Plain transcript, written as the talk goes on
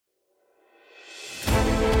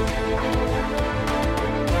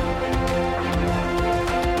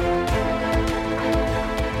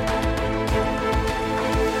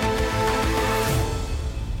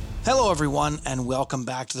everyone, and welcome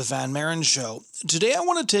back to the Van Maren Show. Today I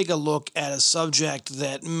want to take a look at a subject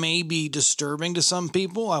that may be disturbing to some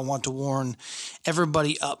people. I want to warn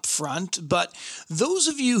everybody up front, but those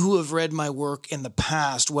of you who have read my work in the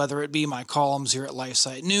past, whether it be my columns here at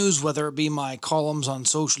LifeSite News, whether it be my columns on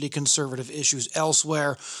socially conservative issues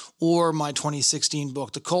elsewhere, or my 2016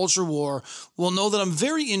 book, The Culture War, will know that I'm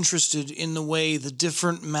very interested in the way the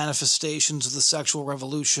different manifestations of the sexual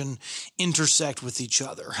revolution intersect with each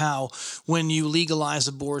other. How when you legalize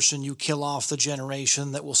abortion, you kill off the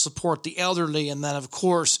generation that will support the elderly, and then, of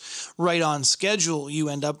course, right on schedule, you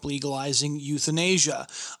end up legalizing euthanasia.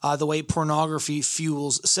 The way pornography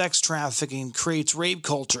fuels sex trafficking, creates rape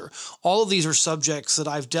culture. All of these are subjects that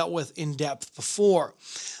I've dealt with in depth before.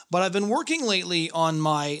 But I've been working lately on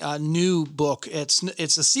my new book. It's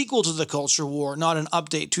a sequel to The Culture War, not an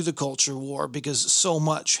update to The Culture War, because so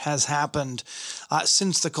much has happened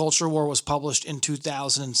since The Culture War was published in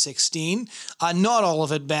 2016. Not all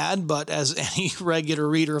of it bad, but as any regular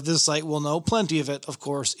reader of this site will know, plenty of it, of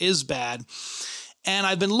course, is bad. And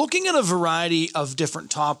I've been looking at a variety of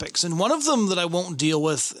different topics, and one of them that I won't deal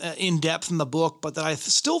with in depth in the book, but that I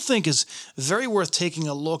still think is very worth taking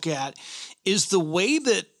a look at, is the way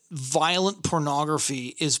that violent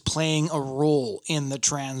pornography is playing a role in the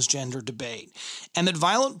transgender debate, and that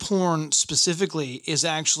violent porn specifically is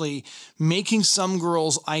actually making some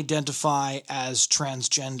girls identify as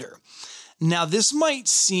transgender. Now, this might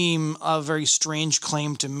seem a very strange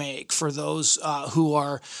claim to make for those who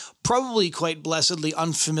are probably quite blessedly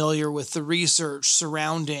unfamiliar with the research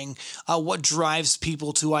surrounding what drives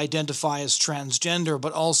people to identify as transgender,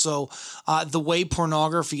 but also the way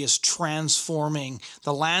pornography is transforming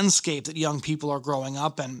the landscape that young people are growing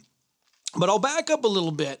up in. But I'll back up a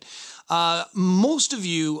little bit. Most of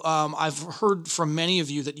you, I've heard from many of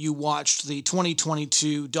you that you watched the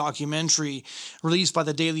 2022 documentary released by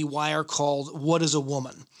the Daily Wire called What is a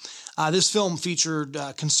Woman? This film featured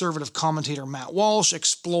conservative commentator Matt Walsh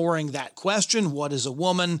exploring that question, what is a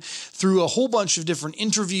woman, through a whole bunch of different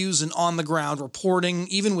interviews and on-the-ground reporting,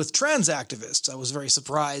 even with trans activists. I was very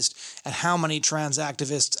surprised at how many trans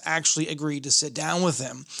activists actually agreed to sit down with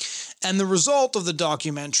him. And the result of the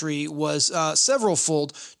documentary was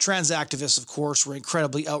several-fold. Trans activists, of course, were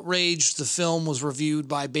incredibly outraged. The film was reviewed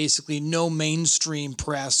by basically no mainstream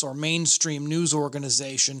press or mainstream news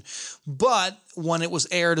organization. But when it was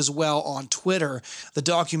aired as well on Twitter, the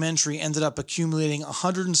documentary ended up accumulating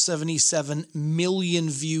 177 million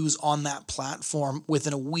views on that platform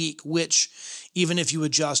within a week, which, even if you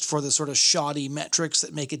adjust for the sort of shoddy metrics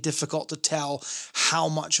that make it difficult to tell how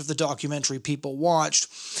much of the documentary people watched,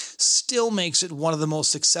 still makes it one of the most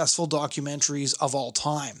successful documentaries of all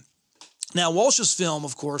time. Now, Walsh's film,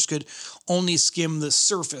 of course, could only skim the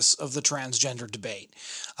surface of the transgender debate.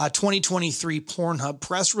 A 2023 Pornhub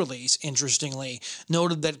press release, interestingly,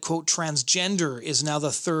 noted that, quote, transgender is now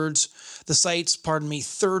the site's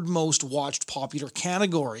third most watched popular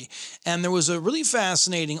category. And there was a really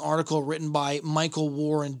fascinating article written by Michael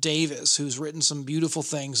Warren Davis, who's written some beautiful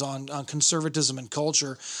things on conservatism and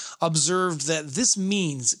culture, observed that this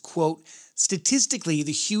means, quote, statistically,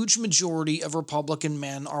 the huge majority of Republican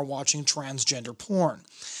men are watching transgender porn.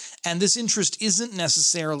 And this interest isn't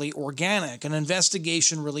necessarily organic. An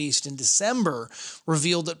investigation released in December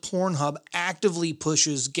revealed that Pornhub actively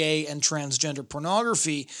pushes gay and transgender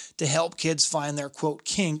pornography to help kids find their, quote,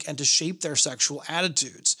 kink and to shape their sexual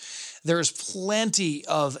attitudes. There is plenty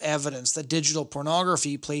of evidence that digital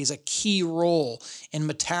pornography plays a key role in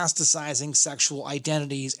metastasizing sexual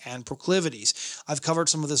identities and proclivities. I've covered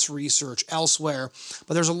some of this research elsewhere,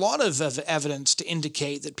 but there's a lot of evidence to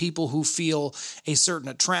indicate that people who feel a certain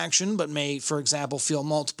attraction, but may, for example, feel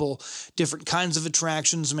multiple different kinds of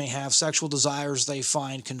attractions, may have sexual desires they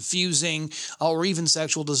find confusing, or even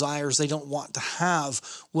sexual desires they don't want to have,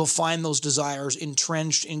 will find those desires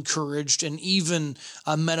entrenched, encouraged, and even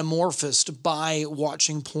metamorphosed by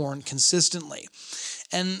watching porn consistently.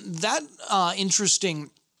 And that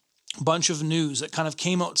interesting bunch of news that kind of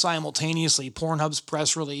came out simultaneously, Pornhub's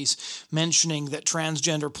press release mentioning that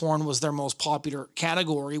transgender porn was their most popular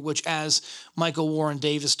category, which, as Michael Warren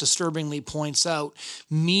Davis disturbingly points out,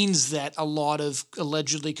 means that a lot of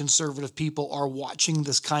allegedly conservative people are watching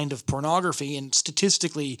this kind of pornography. And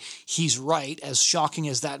statistically, he's right, as shocking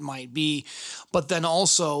as that might be. But then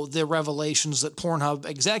also the revelations that Pornhub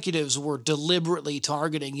executives were deliberately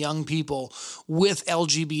targeting young people with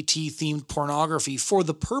LGBT-themed pornography for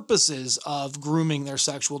the purposes of grooming their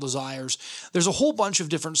sexual desires. There's a whole bunch of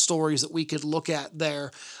different stories that we could look at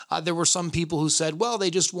there. There were some people who said, well,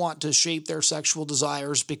 they just want to shape their sexual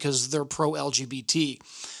desires because they're pro-LGBT.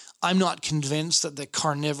 I'm not convinced that the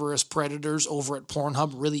carnivorous predators over at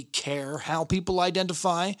Pornhub really care how people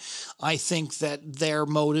identify. I think that their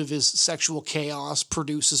motive is sexual chaos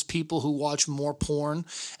produces people who watch more porn,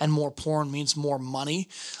 and more porn means more money.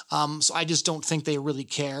 So I just don't think they really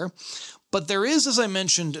care. But there is, as I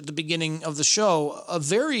mentioned at the beginning of the show, a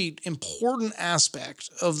very important aspect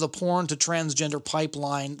of the porn to transgender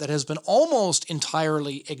pipeline that has been almost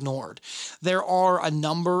entirely ignored. There are a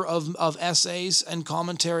number of essays and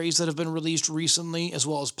commentaries that have been released recently, as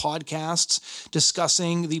well as podcasts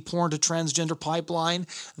discussing the porn to transgender pipeline.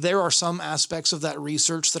 There are some aspects of that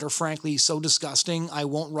research that are frankly so disgusting, I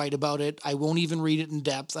won't write about it, I won't even read it in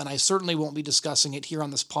depth, and I certainly won't be discussing it here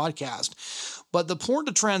on this podcast. But the porn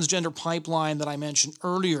to transgender pipeline that I mentioned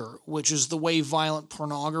earlier, which is the way violent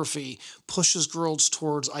pornography pushes girls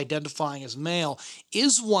towards identifying as male,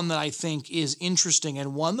 is one that I think is interesting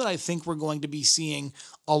and one that I think we're going to be seeing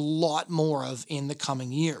a lot more of in the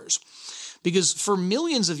coming years. Because for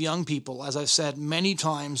millions of young people, as I've said many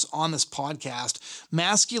times on this podcast,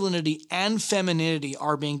 masculinity and femininity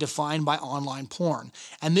are being defined by online porn.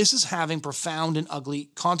 And this is having profound and ugly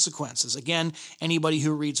consequences. Again, anybody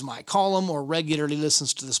who reads my column or regularly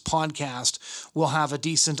listens to this podcast will have a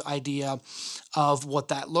decent idea of what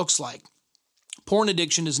that looks like. Porn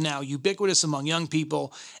addiction is now ubiquitous among young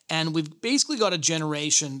people, and we've basically got a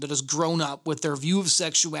generation that has grown up with their view of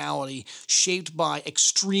sexuality shaped by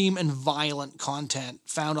extreme and violent content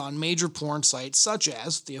found on major porn sites such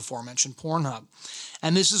as the aforementioned Pornhub.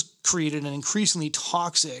 And this has created an increasingly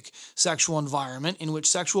toxic sexual environment in which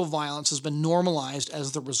sexual violence has been normalized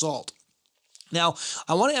as the result. Now,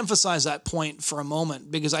 I want to emphasize that point for a moment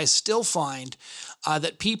because I still find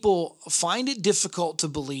that people find it difficult to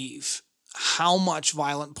believe how much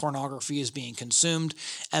violent pornography is being consumed,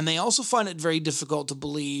 and they also find it very difficult to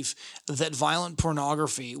believe that violent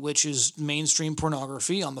pornography, which is mainstream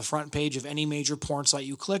pornography on the front page of any major porn site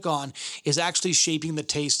you click on, is actually shaping the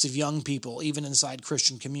tastes of young people, even inside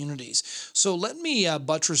Christian communities. So let me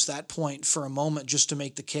buttress that point for a moment just to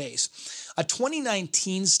make the case. A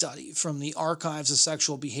 2019 study from the Archives of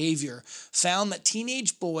Sexual Behavior found that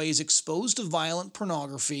teenage boys exposed to violent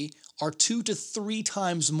pornography are 2 to 3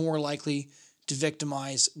 times more likely to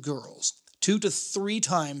victimize girls. 2 to 3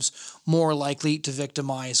 times more likely to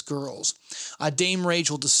victimize girls. Dame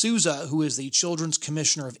Rachel D'Souza, who is the Children's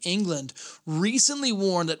Commissioner of England, recently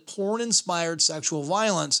warned that porn-inspired sexual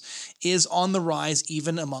violence is on the rise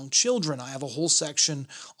even among children. I have a whole section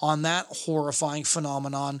on that horrifying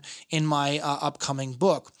phenomenon in my upcoming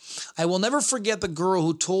book. I will never forget the girl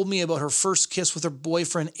who told me about her first kiss with her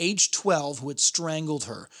boyfriend, age 12, who had strangled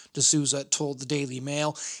her, D'Souza told the Daily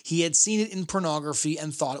Mail. He had seen it in pornography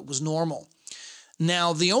and thought it was normal.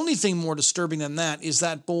 Now, the only thing more disturbing than that is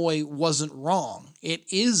that boy wasn't wrong. It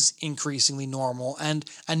is increasingly normal, and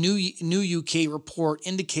a new UK report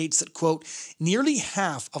indicates that, quote, nearly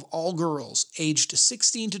half of all girls aged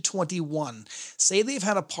 16 to 21 say they've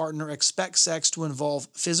had a partner expect sex to involve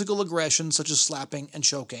physical aggression such as slapping and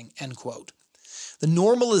choking, end quote. The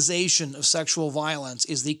normalization of sexual violence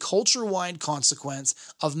is the culture-wide consequence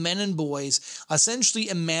of men and boys essentially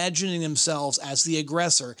imagining themselves as the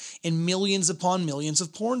aggressor in millions upon millions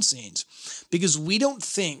of porn scenes. Because we don't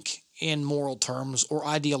think in moral terms or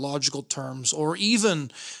ideological terms or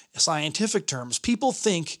even scientific terms. People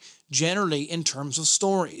think generally in terms of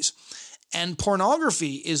stories. And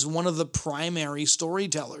pornography is one of the primary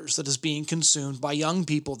storytellers that is being consumed by young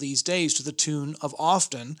people these days to the tune of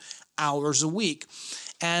often hours a week.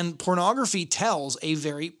 And pornography tells a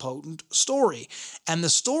very potent story. And the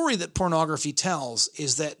story that pornography tells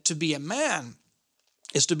is that to be a man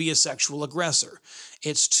is to be a sexual aggressor.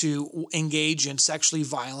 It's to engage in sexually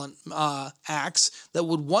violent acts that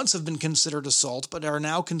would once have been considered assault, but are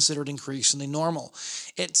now considered increasingly normal.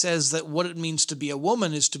 It says that what it means to be a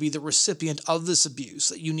woman is to be the recipient of this abuse,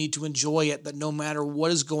 that you need to enjoy it, that no matter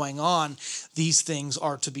what is going on, these things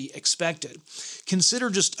are to be expected. Consider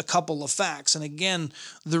just a couple of facts. And again,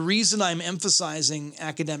 the reason I'm emphasizing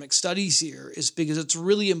academic studies here is because it's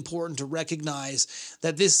really important to recognize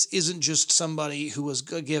that this isn't just somebody who was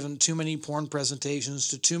given too many porn presentations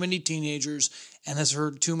to too many teenagers and has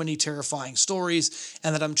heard too many terrifying stories,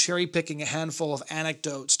 and that I'm cherry-picking a handful of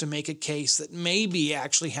anecdotes to make a case that may be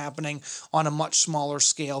actually happening on a much smaller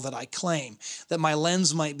scale than I claim, that my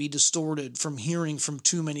lens might be distorted from hearing from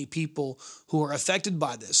too many people who are affected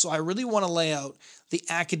by this. So I really want to lay out the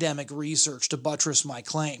academic research to buttress my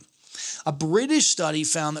claim. A British study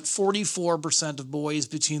found that 44% of boys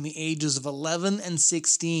between the ages of 11 and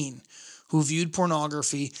 16 who viewed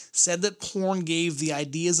pornography said that porn gave the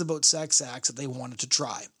ideas about sex acts that they wanted to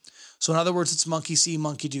try. So in other words, it's monkey see,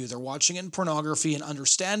 monkey do. They're watching it in pornography, and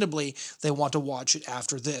understandably, they want to watch it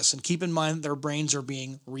after this. And keep in mind that their brains are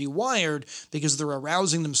being rewired because they're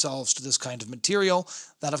arousing themselves to this kind of material.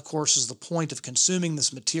 That, of course, is the point of consuming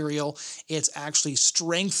this material. It's actually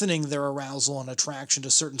strengthening their arousal and attraction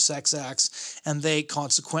to certain sex acts, and they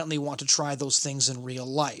consequently want to try those things in real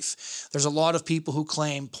life. There's a lot of people who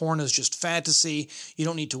claim porn is just fantasy. You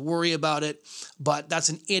don't need to worry about it. But that's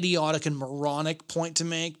an idiotic and moronic point to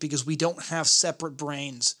make, because we don't have separate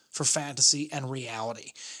brains for fantasy and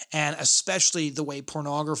reality. And especially the way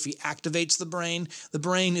pornography activates the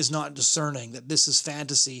brain is not discerning that this is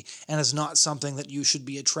fantasy and is not something that you should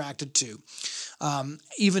be attracted to.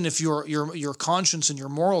 Even if your conscience and your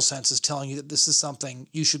moral sense is telling you that this is something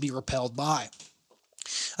you should be repelled by.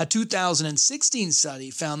 A 2016 study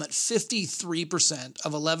found that 53%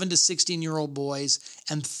 of 11 to 16-year-old boys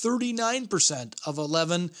and 39% of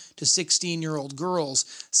 11 to 16-year-old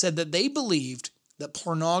girls said that they believed that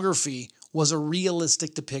pornography was a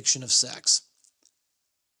realistic depiction of sex.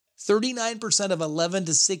 39% of 11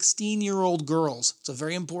 to 16-year-old girls, it's a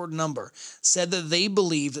very important number, said that they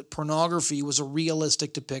believed that pornography was a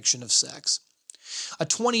realistic depiction of sex. A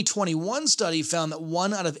 2021 study found that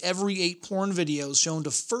 1 out of every 8 porn videos shown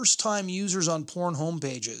to first-time users on porn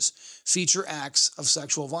homepages feature acts of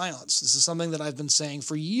sexual violence. This is something that I've been saying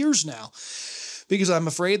for years now, because I'm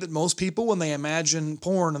afraid that most people, when they imagine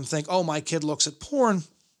porn and think, oh, my kid looks at porn,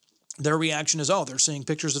 their reaction is, oh, they're seeing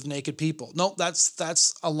pictures of naked people. No,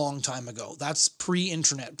 that's a long time ago. That's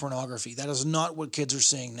pre-internet pornography. That is not what kids are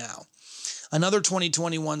seeing now. Another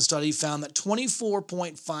 2021 study found that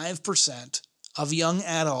 24.5% of young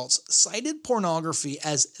adults cited pornography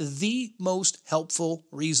as the most helpful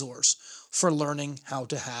resource for learning how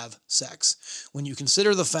to have sex. When you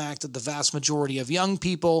consider the fact that the vast majority of young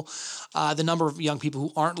people, the number of young people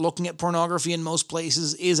who aren't looking at pornography in most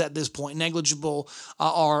places is at this point negligible,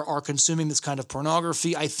 are consuming this kind of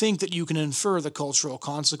pornography, I think that you can infer the cultural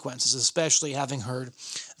consequences, especially having heard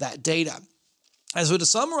that data. And so to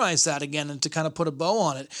summarize that again and to kind of put a bow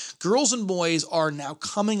on it, girls and boys are now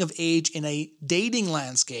coming of age in a dating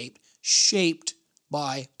landscape shaped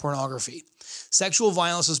by pornography. Sexual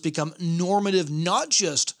violence has become normative not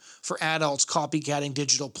just for adults copycatting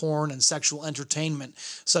digital porn and sexual entertainment,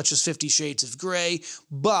 such as 50 Shades of Grey,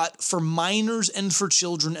 but for minors and for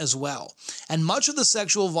children as well. And much of the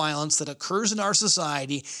sexual violence that occurs in our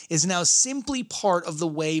society is now simply part of the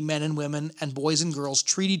way men and women and boys and girls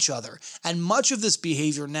treat each other. And much of this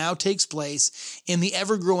behavior now takes place in the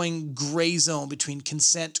ever-growing gray zone between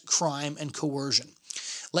consent, crime, and coercion.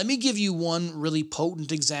 Let me give you one really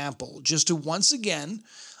potent example, just to once again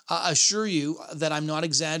assure you that I'm not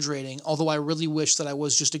exaggerating, although I really wish that I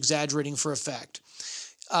was just exaggerating for effect.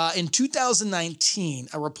 In 2019,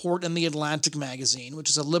 a report in The Atlantic magazine, which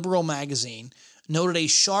is a liberal magazine, noted a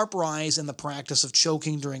sharp rise in the practice of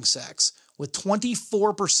choking during sex, with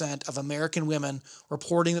 24% of American women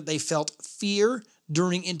reporting that they felt fear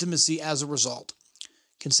during intimacy as a result.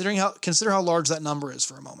 Consider how large that number is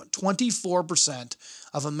for a moment. 24%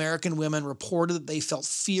 of American women reported that they felt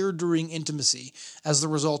fear during intimacy as the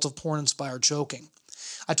result of porn-inspired choking.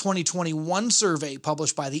 A 2021 survey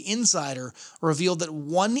published by The Insider revealed that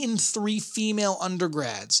 1 in 3 female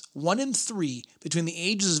undergrads, 1 in 3 between the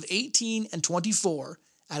ages of 18 and 24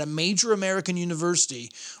 at a major American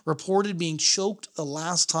university, reported being choked the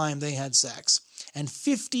last time they had sex. And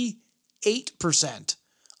 58%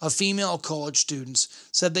 of female college students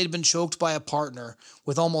said they'd been choked by a partner,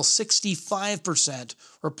 with almost 65%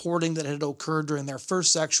 reporting that it had occurred during their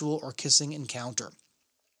first sexual or kissing encounter.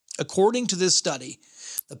 According to this study,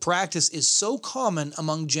 the practice is so common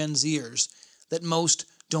among Gen Zers that most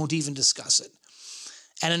don't even discuss it.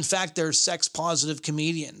 And in fact, there's sex-positive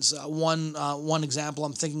comedians. One example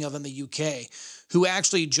I'm thinking of in the UK, who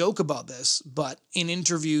actually joke about this, but in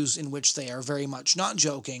interviews in which they are very much not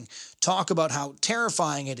joking, talk about how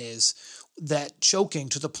terrifying it is that choking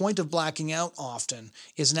to the point of blacking out often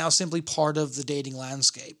is now simply part of the dating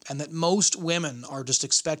landscape, and that most women are just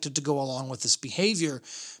expected to go along with this behavior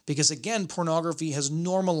because, again, pornography has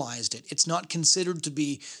normalized it. It's not considered to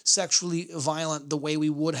be sexually violent the way we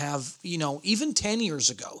would have, even 10 years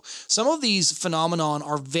ago. Some of these phenomenon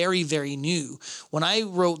are very, very new. When I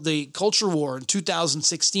wrote The Culture War in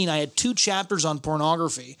 2016, I had 2 chapters on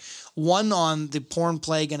pornography, one on the porn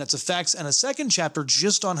plague and its effects, and a second chapter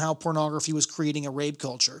just on how pornography was creating a rape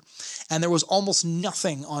culture. And there was almost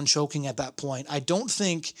nothing on choking at that point. I don't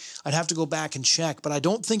think, I'd have to go back and check, but I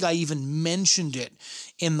don't think I even mentioned it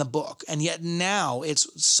in the book. And yet now it's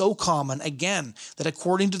so common, again, that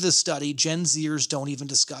according to this study, Gen Zers don't even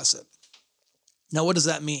discuss it. Now, what does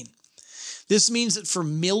that mean? This means that for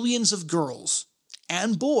millions of girls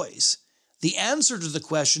and boys, the answer to the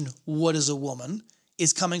question, what is a woman,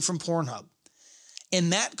 is coming from Pornhub. In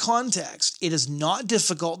that context, it is not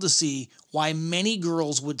difficult to see why many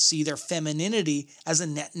girls would see their femininity as a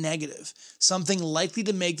net negative, something likely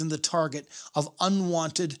to make them the target of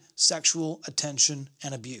unwanted sexual attention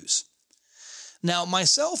and abuse. Now,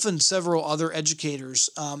 myself and several other educators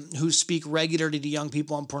who speak regularly to young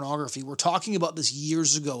people on pornography were talking about this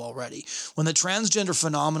years ago already. When the transgender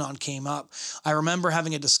phenomenon came up, I remember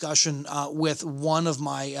having a discussion with one of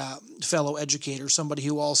my fellow educators, somebody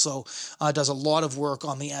who also does a lot of work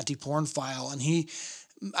on the anti-porn file, and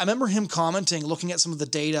I remember him commenting, looking at some of the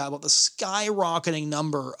data about the skyrocketing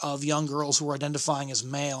number of young girls who are identifying as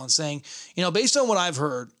male and saying, based on what I've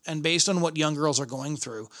heard and based on what young girls are going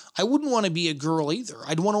through, I wouldn't want to be a girl either.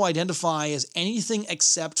 I'd want to identify as anything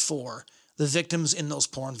except for the victims in those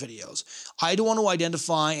porn videos. I'd want to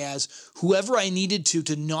identify as whoever I needed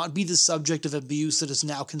to not be the subject of abuse that is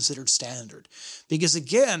now considered standard. Because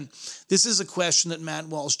again, this is a question that Matt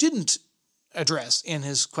Walsh didn't address in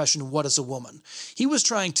his question, what is a woman? He was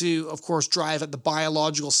trying to, of course, drive at the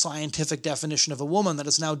biological scientific definition of a woman that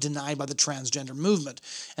is now denied by the transgender movement.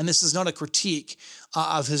 And this is not a critique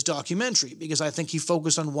of his documentary, because I think he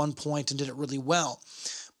focused on one point and did it really well.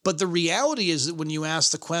 But the reality is that when you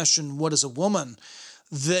ask the question, what is a woman?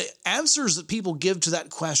 The answers that people give to that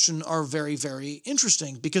question are very, very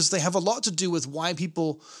interesting, because they have a lot to do with why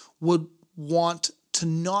people would want to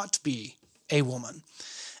not be a woman.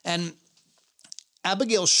 And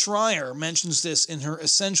Abigail Schreier mentions this in her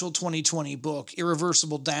essential 2020 book,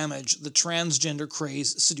 Irreversible Damage, The Transgender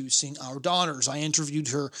Craze Seducing Our Daughters. I interviewed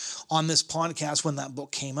her on this podcast when that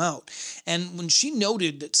book came out. And when she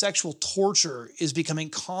noted that sexual torture is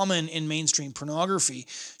becoming common in mainstream pornography,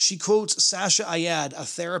 she quotes Sasha Ayad, a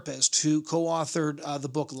therapist who co-authored the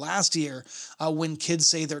book last year, When Kids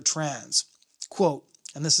Say They're Trans. Quote,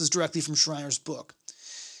 and this is directly from Schreier's book,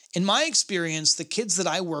 "In my experience, the kids that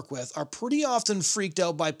I work with are pretty often freaked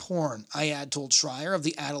out by porn," Ayad told Schreier of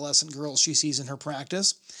the adolescent girls she sees in her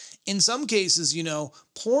practice. "In some cases,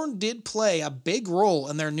 porn did play a big role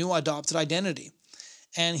in their new adopted identity."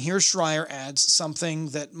 And here Schreier adds something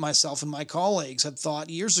that myself and my colleagues had thought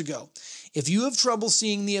years ago. "If you have trouble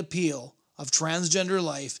seeing the appeal of transgender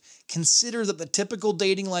life, consider that the typical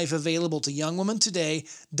dating life available to young women today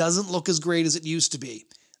doesn't look as great as it used to be.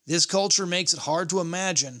 This culture makes it hard to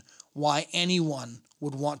imagine why anyone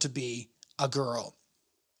would want to be a girl."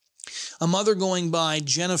 A mother going by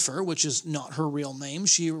Jennifer, which is not her real name,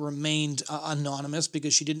 she remained anonymous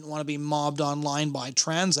because she didn't want to be mobbed online by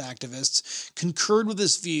trans activists, concurred with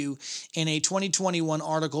this view in a 2021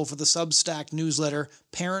 article for the Substack newsletter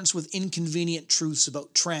Parents with Inconvenient Truths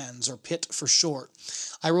About Trans, or PIT for short.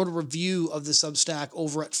 I wrote a review of the Substack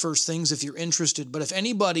over at First Things if you're interested, but if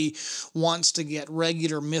anybody wants to get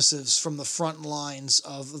regular missives from the front lines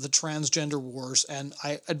of the transgender wars, and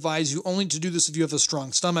I advise you only to do this if you have a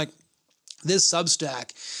strong stomach, this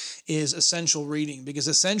Substack is essential reading, because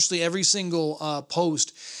essentially every single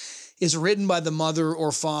post is written by the mother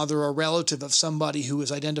or father or relative of somebody who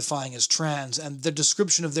is identifying as trans, and the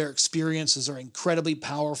description of their experiences are incredibly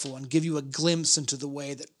powerful and give you a glimpse into the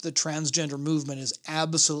way that the transgender movement is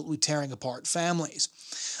absolutely tearing apart families.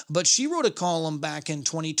 But she wrote a column back in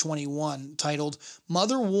 2021 titled,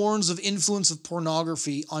 "Mother Warns of Influence of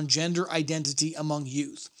Pornography on Gender Identity Among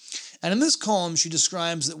Youth." And in this column, she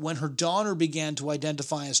describes that when her daughter began to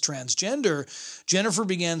identify as transgender, Jennifer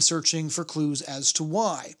began searching for clues as to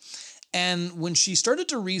why. And when she started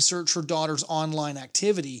to research her daughter's online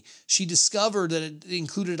activity, she discovered that it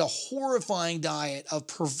included a horrifying diet of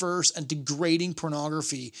perverse and degrading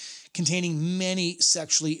pornography containing many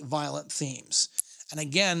sexually violent themes. And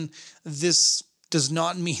again, this does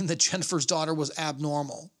not mean that Jennifer's daughter was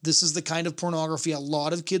abnormal. This is the kind of pornography a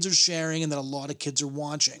lot of kids are sharing and that a lot of kids are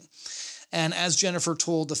watching. And as Jennifer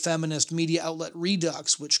told the feminist media outlet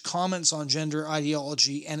Redux, which comments on gender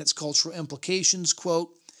ideology and its cultural implications,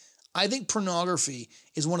 quote, "I think pornography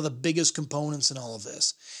is one of the biggest components in all of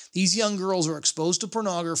this. These young girls are exposed to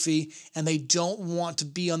pornography and they don't want to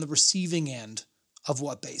be on the receiving end of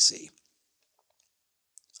what they see."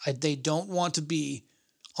 They don't want to be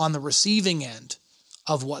on the receiving end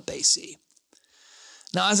of what they see.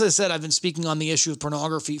 Now, as I said, I've been speaking on the issue of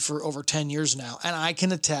pornography for over 10 years now, and I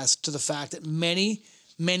can attest to the fact that many,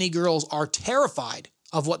 many girls are terrified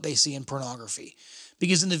of what they see in pornography,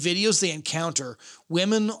 because in the videos they encounter,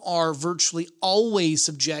 women are virtually always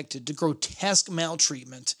subjected to grotesque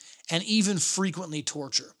maltreatment and even frequently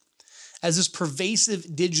torture. As this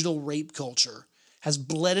pervasive digital rape culture has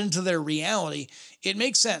bled into their reality, it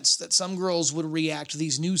makes sense that some girls would react to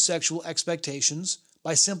these new sexual expectations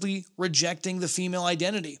by simply rejecting the female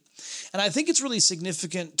identity. And I think it's really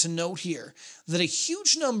significant to note here that a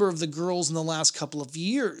huge number of the girls in the last couple of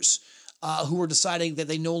years who are deciding that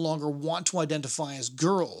they no longer want to identify as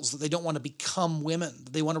girls, that they don't want to become women,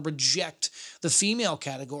 that they want to reject the female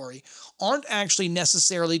category, aren't actually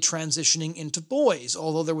necessarily transitioning into boys,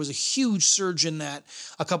 although there was a huge surge in that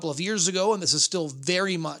a couple of years ago, and this is still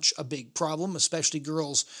very much a big problem, especially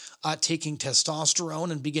girls taking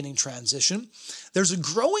testosterone and beginning transition. There's a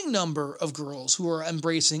growing number of girls who are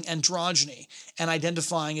embracing androgyny and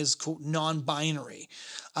identifying as, quote, non-binary.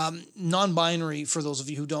 Non-binary, for those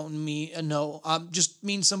of you who don't know, just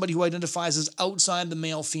means somebody who identifies as outside the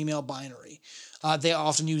male-female binary. They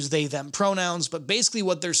often use they, them pronouns, but basically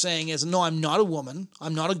what they're saying is, no, I'm not a woman,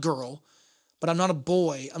 I'm not a girl, but I'm not a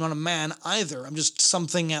boy, I'm not a man either, I'm just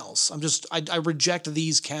something else. I reject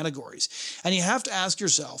these categories. And you have to ask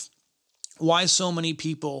yourself why so many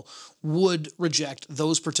people would reject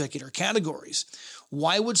those particular categories.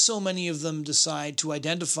 Why would so many of them decide to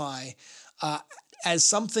identify as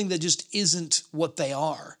something that just isn't what they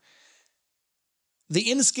are? The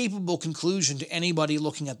inescapable conclusion to anybody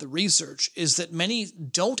looking at the research is that many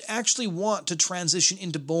don't actually want to transition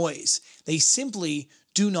into boys. They simply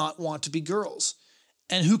do not want to be girls.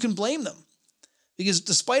 And who can blame them? Because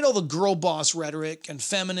despite all the girl boss rhetoric and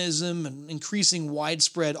feminism and increasing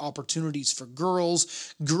widespread opportunities for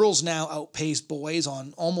girls, girls now outpace boys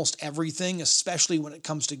on almost everything, especially when it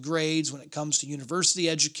comes to grades, when it comes to university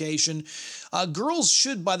education. Girls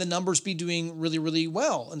should, by the numbers, be doing really, really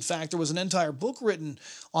well. In fact, there was an entire book written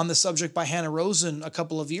on the subject by Hannah Rosen a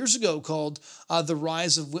couple of years ago called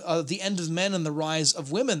The End of Men and the Rise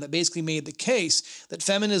of Women, that basically made the case that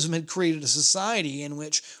feminism had created a society in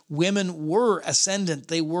which women were ascendant,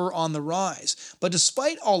 they were on the rise. But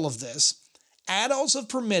despite all of this, adults have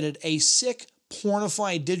permitted a sick,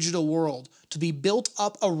 pornified digital world to be built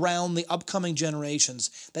up around the upcoming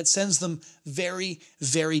generations that sends them very,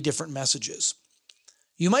 very different messages.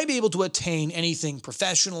 You might be able to attain anything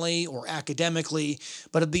professionally or academically,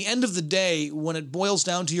 but at the end of the day, when it boils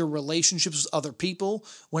down to your relationships with other people,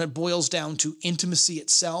 when it boils down to intimacy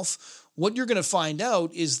itself, what you're going to find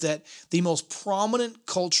out is that the most prominent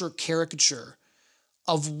culture caricature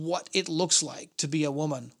of what it looks like to be a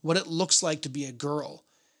woman, what it looks like to be a girl,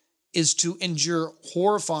 is to endure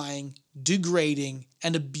horrifying, degrading,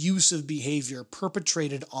 and abusive behavior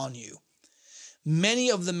perpetrated on you. Many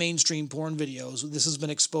of the mainstream porn videos, this has been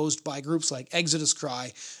exposed by groups like Exodus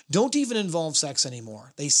Cry, don't even involve sex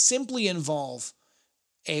anymore. They simply involve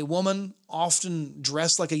a woman, often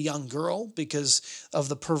dressed like a young girl because of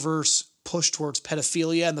the perverse push towards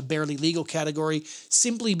pedophilia and the barely legal category,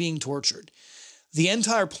 simply being tortured. The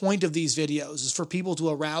entire point of these videos is for people to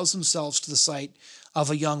arouse themselves to the sight of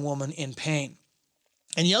a young woman in pain.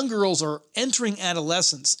 And young girls are entering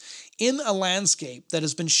adolescence in a landscape that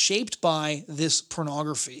has been shaped by this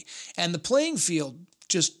pornography. And the playing field,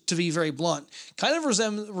 just to be very blunt, kind of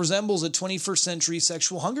resembles a 21st century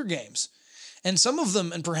sexual Hunger Games. And some of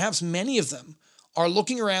them, and perhaps many of them, are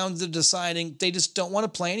looking around and deciding they just don't want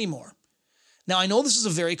to play anymore. Now, I know this is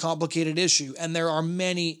a very complicated issue, and there are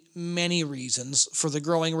many, many reasons for the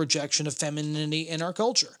growing rejection of femininity in our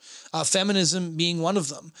culture. Feminism being one of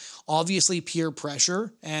them. Obviously, peer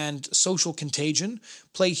pressure and social contagion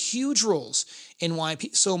play huge roles in why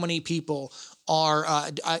so many people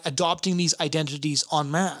are adopting these identities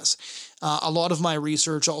en masse. A lot of my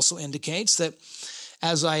research also indicates that,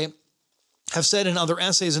 as I have said in other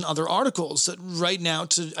essays and other articles, that right now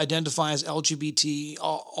to identify as LGBT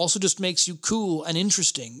also just makes you cool and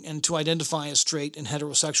interesting, and to identify as straight and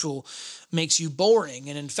heterosexual makes you boring.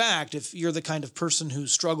 And in fact, if you're the kind of person who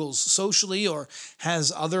struggles socially or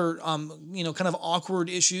has other kind of awkward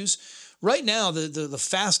issues, right now, the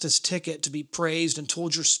fastest ticket to be praised and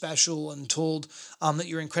told you're special and told that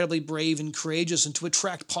you're incredibly brave and courageous and to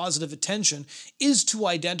attract positive attention is to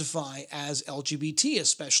identify as LGBT,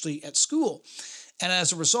 especially at school. And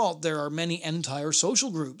as a result, there are many entire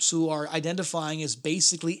social groups who are identifying as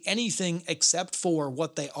basically anything except for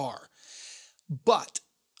what they are. But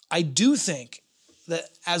I do think that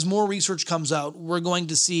as more research comes out, we're going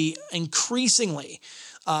to see increasingly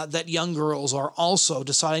that young girls are also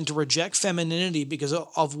deciding to reject femininity because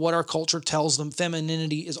of what our culture tells them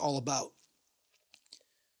femininity is all about.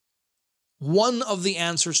 One of the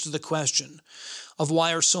answers to the question of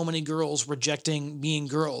why are so many girls rejecting being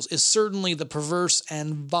girls is certainly the perverse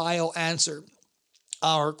and vile answer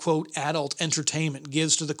our, quote, adult entertainment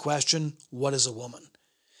gives to the question, what is a woman?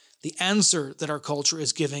 The answer that our culture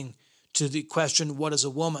is giving to the question, what is a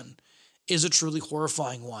woman, is a truly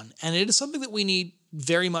horrifying one. And it is something that we need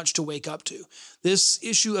very much to wake up to. This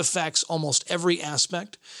issue affects almost every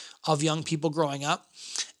aspect of young people growing up.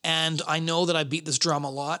 And I know that I beat this drum a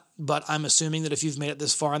lot, but I'm assuming that if you've made it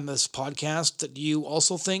this far in this podcast, that you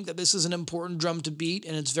also think that this is an important drum to beat,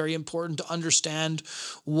 and it's very important to understand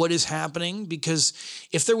what is happening. Because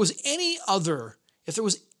if there was any other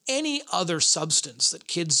substance that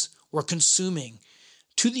kids were consuming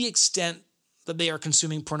to the extent that they are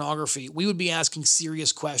consuming pornography, we would be asking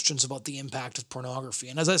serious questions about the impact of pornography.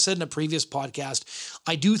 And as I said in a previous podcast,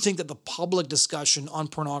 I do think that the public discussion on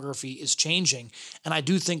pornography is changing. And I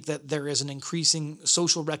do think that there is an increasing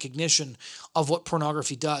social recognition of what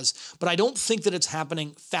pornography does. But I don't think that it's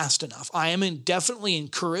happening fast enough. I am definitely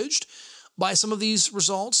encouraged by some of these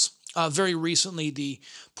results. Very recently, the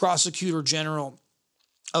Prosecutor General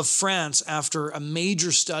of France, after a major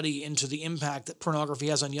study into the impact that pornography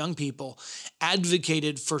has on young people,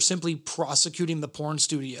 advocated for simply prosecuting the porn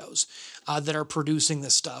studios that are producing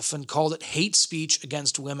this stuff, and called it hate speech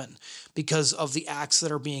against women because of the acts that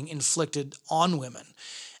are being inflicted on women.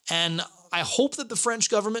 And I hope that the French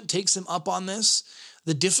government takes them up on this.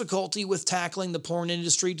 The difficulty with tackling the porn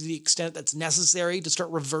industry to the extent that's necessary to start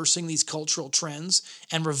reversing these cultural trends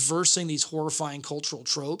and reversing these horrifying cultural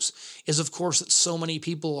tropes is, of course, that so many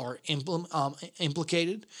people are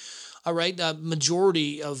implicated. All right,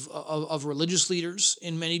 majority of religious leaders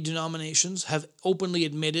in many denominations have openly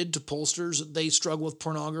admitted to pollsters that they struggle with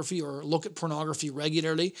pornography or look at pornography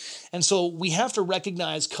regularly. And so we have to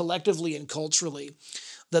recognize collectively and culturally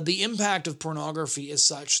that the impact of pornography is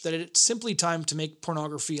such that it's simply time to make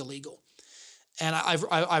pornography illegal. And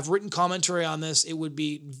I've written commentary on this. It would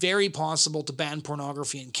be very possible to ban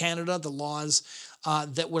pornography in Canada. The laws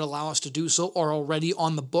that would allow us to do so are already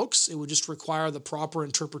on the books. It would just require the proper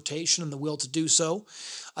interpretation and the will to do so.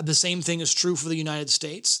 The same thing is true for the United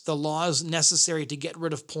States. The laws necessary to get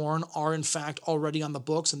rid of porn are in fact already on the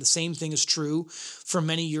books, and the same thing is true for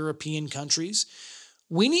many European countries.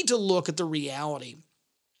 We need to look at the reality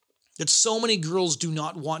that so many girls do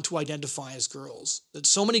not want to identify as girls, that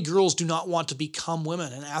so many girls do not want to become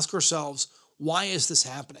women, and ask ourselves, why is this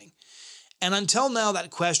happening? And until now, that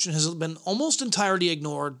question has been almost entirely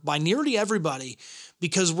ignored by nearly everybody,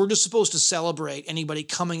 because we're just supposed to celebrate anybody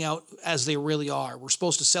coming out as they really are. We're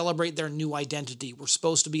supposed to celebrate their new identity. We're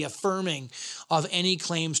supposed to be affirming of any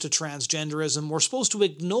claims to transgenderism. We're supposed to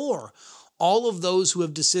ignore all of those who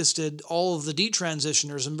have desisted, all of the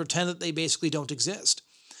detransitioners, and pretend that they basically don't exist.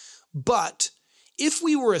 But if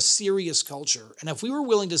we were a serious culture, and if we were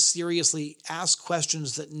willing to seriously ask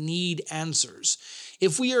questions that need answers,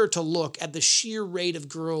 if we are to look at the sheer rate of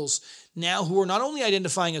girls now who are not only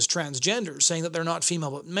identifying as transgender, saying that they're not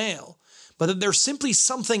female but male, but that they're simply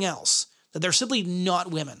something else, that they're simply not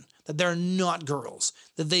women, that they're not girls,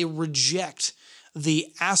 that they reject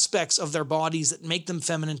the aspects of their bodies that make them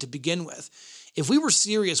feminine to begin with, if we were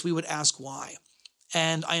serious, we would ask why.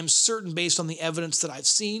 And I am certain, based on the evidence that I've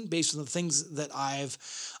seen, based on the things that I've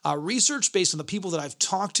researched, based on the people that I've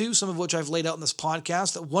talked to, some of which I've laid out in this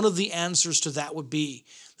podcast, that one of the answers to that would be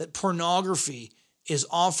that pornography is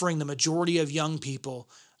offering the majority of young people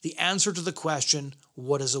the answer to the question,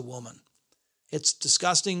 what is a woman? It's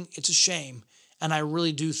disgusting, it's a shame, and I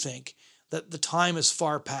really do think that the time is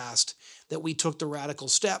far past that we took the radical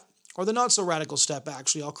step, or the not so radical step,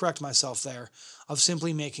 actually, I'll correct myself there, of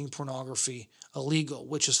simply making pornography illegal,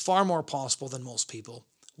 which is far more possible than most people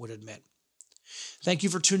would admit. Thank you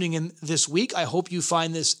for tuning in this week. I hope you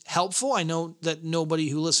find this helpful. I know that nobody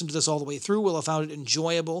who listened to this all the way through will have found it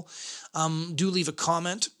enjoyable. Do leave a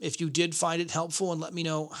comment if you did find it helpful, and let me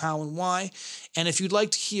know how and why. And if you'd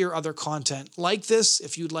like to hear other content like this,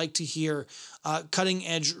 if you'd like to hear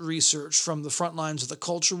cutting-edge research from the front lines of the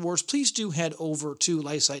culture wars, please do head over to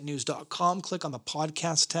lifesitenews.com, click on the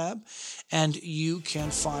podcast tab, and you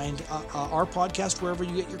can find our podcast wherever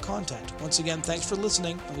you get your content. Once again, thanks for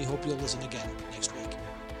listening, and we hope you'll listen again next week.